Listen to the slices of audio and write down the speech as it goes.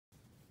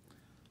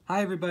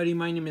Hi everybody,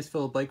 my name is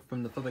Philip Blake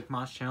from the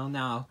PBM'S channel.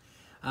 Now,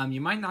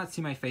 you might not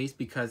see my face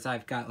because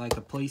I've got like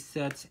a play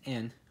set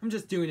and I'm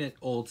just doing it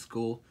old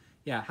school.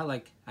 Yeah,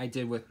 like I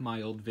did with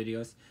my old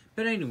videos.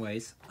 But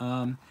anyways,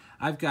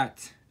 I've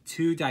got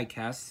two die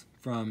casts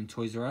from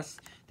Toys R Us.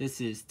 This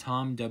is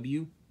Tom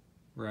W.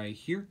 right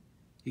here.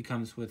 He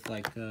comes with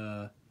like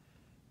a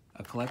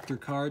collector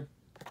card.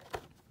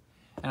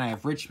 And I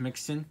have Rich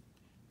Mixon,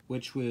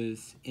 which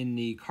was in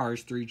the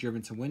Cars 3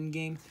 Driven to Win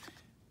game.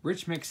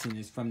 Rich Mixon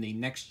is from the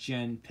Next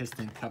Gen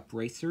Piston Cup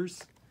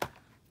Racers.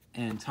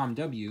 And Tom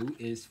W.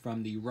 is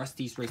from the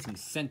Rusty's Racing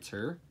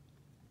Center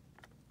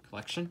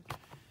collection.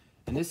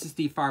 And this is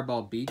the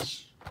Fireball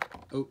Beach.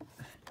 Oh,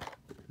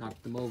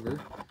 knocked them over.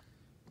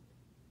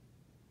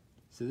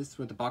 So this is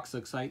what the box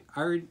looks like. I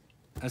already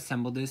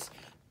assembled this.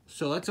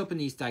 So let's open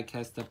these die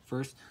casts up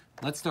first.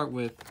 Let's start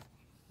with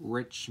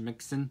Rich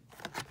Mixon.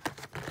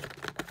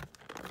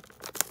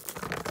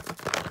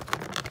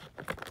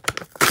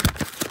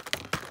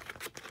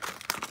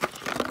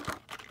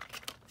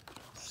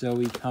 So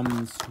he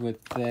comes with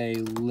a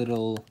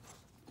little,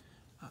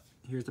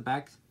 here's the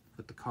back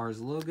with the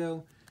Cars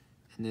logo,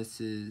 and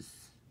this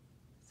is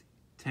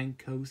Tank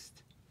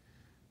Coast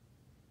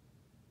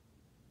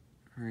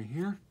right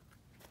here.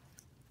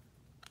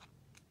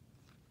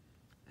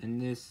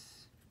 And this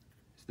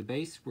is the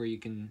base where you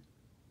can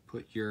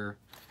put your,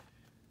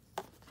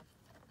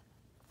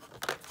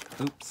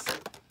 oops,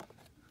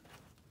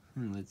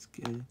 let's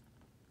get,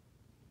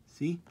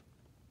 see?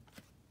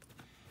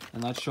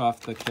 And let's show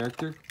off the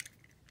character.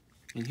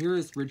 And here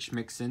is Rich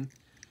Mixon.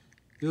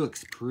 He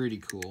looks pretty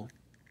cool.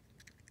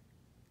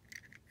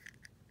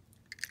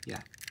 Yeah.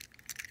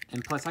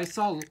 And plus,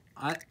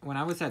 when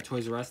I was at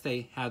Toys R Us,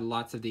 they had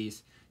lots of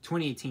these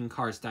 2018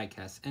 Cars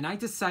diecasts. And I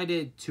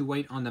decided to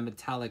wait on the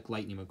metallic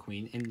Lightning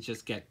McQueen and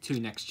just get two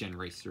Next Gen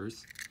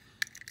racers.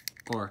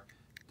 Or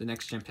the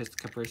Next Gen Piston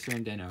Cup Racer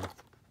and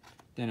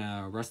then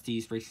a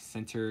Rusty's Racing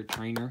Center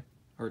trainer.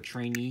 Or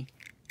trainee.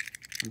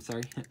 I'm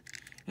sorry.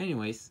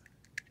 Anyways,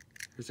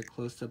 here's a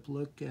close-up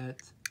look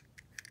at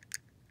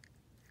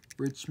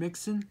Rich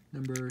Mixon,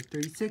 number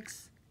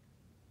 36.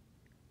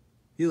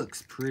 He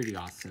looks pretty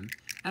awesome.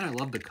 And I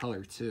love the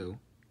color too.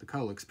 The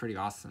color looks pretty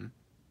awesome.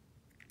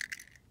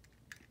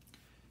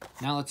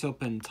 Now let's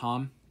open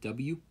Tom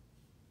W.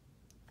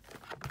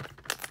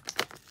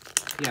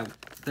 Yeah,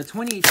 the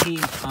 2018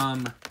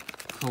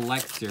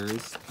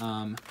 collectors,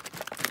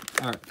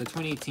 or the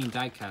 2018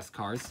 diecast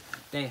cars,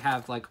 they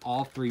have like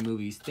all three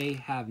movies. They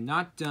have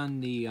not done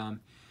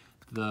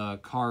the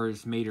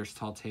Cars Mater's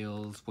Tall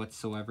Tales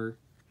whatsoever.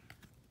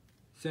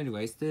 So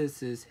anyways,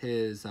 this is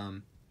his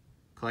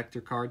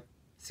collector card,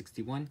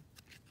 61,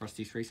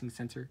 Rusty's Racing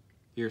Center.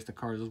 Here's the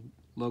Cars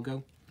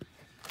logo.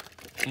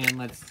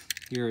 And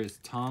here is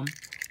Tom.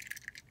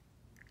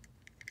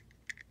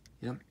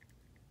 Yep.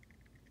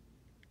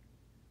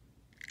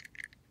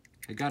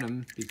 I got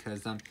him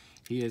because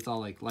he is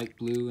all like light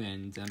blue,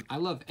 and I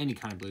love any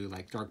kind of blue,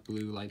 like dark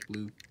blue, light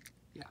blue.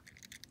 Yeah.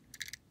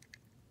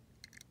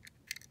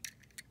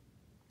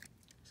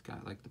 It's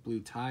got like the blue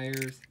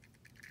tires.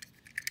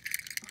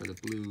 Or the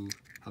blue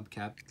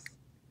hubcaps.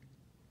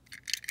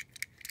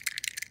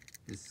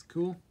 This is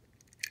cool.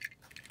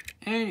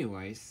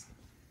 Anyways,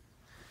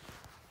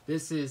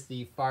 this is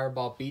the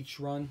Fireball Beach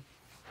Run.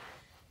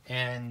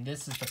 And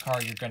this is the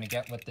car you're going to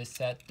get with this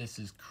set. This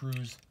is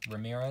Cruz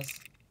Ramirez.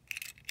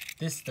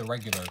 This is the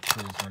regular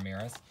Cruz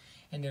Ramirez.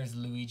 And there's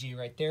Luigi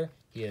right there.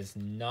 He is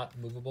not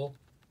movable.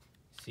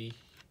 See,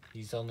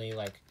 he's only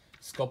like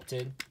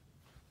sculpted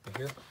right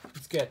here.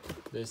 Let's get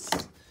this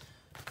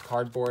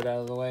cardboard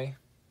out of the way.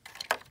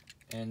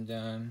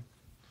 And,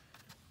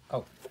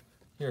 oh,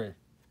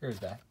 here's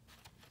that.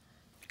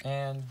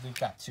 And we've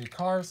got two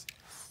cars,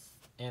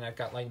 and I've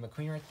got Lightning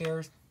McQueen right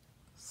there.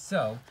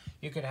 So,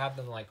 you could have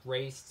them, like,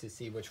 race to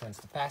see which one's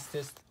the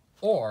fastest,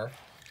 or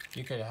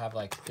you could have,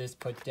 like, this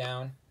put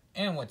down.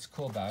 And what's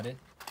cool about it,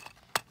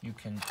 you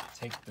can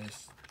take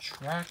this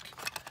track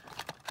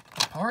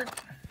apart,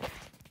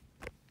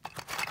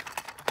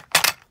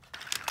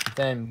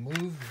 then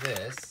move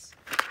this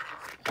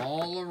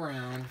all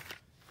around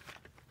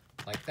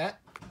like that.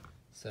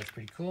 So that's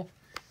pretty cool.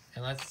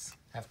 And let's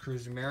have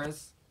Cruz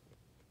Ramirez.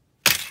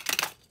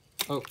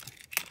 Oh,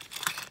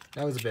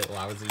 that was a bit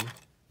lousy.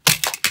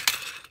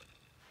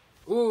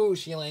 Ooh,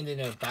 she landed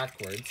it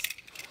backwards.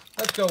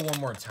 Let's go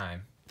one more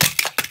time.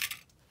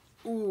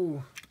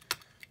 Ooh,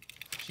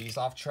 she's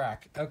off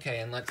track. Okay,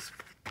 and let's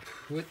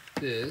put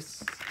the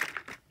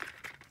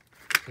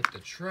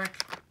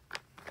track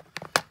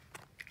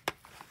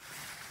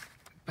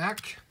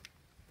back.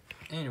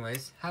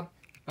 Anyways, how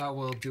about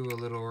we'll do a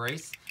little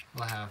race.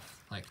 We'll have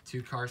like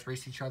two cars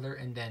race each other,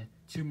 and then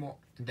two more,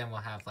 and then we'll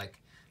have like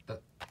the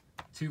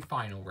two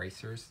final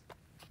racers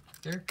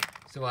there.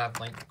 So we'll have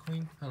Lightning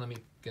McQueen. Oh, let me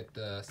get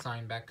the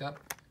sign back up.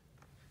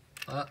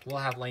 We'll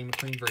have Lightning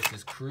McQueen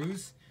versus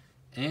Cruz,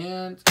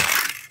 and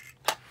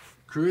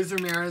Cruz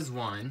Ramirez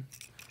won.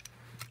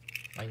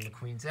 Lightning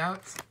McQueen's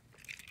out.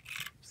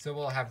 So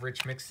we'll have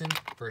Rich Mixon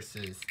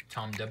versus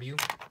Tom W.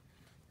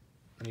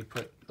 Let me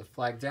put the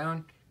flag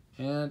down,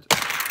 and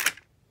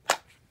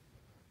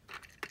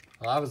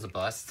Well, that was a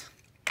bust.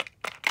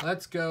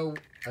 Let's go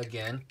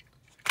again.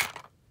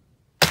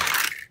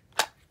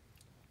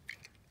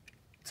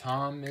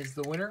 Tom is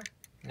the winner.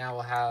 Now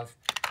we'll have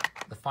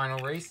the final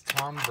race,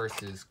 Tom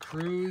versus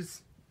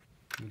Cruz.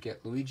 You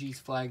get Luigi's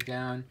flag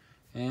down,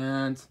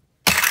 and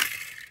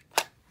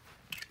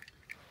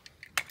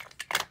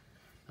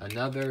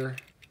another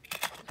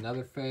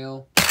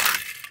fail.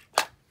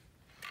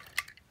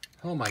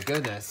 Oh my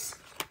goodness.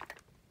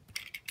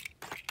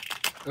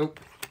 Oh,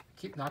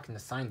 keep knocking the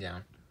sign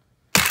down.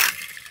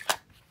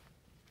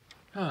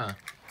 Huh.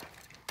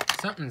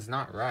 Something's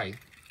not right.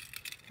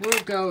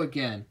 We'll go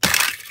again.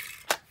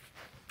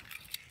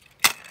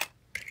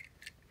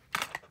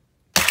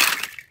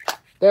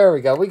 There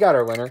we go. We got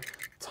our winner.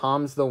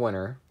 Tom's the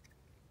winner.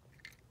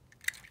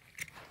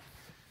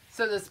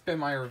 So this has been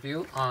my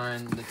review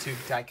on the two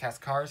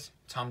diecast cars,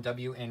 Tom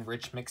W. and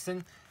Rich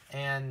Mixon,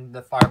 and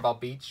the Fireball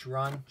Beach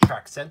Run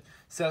track set.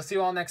 So see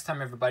you all next time,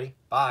 everybody.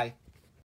 Bye.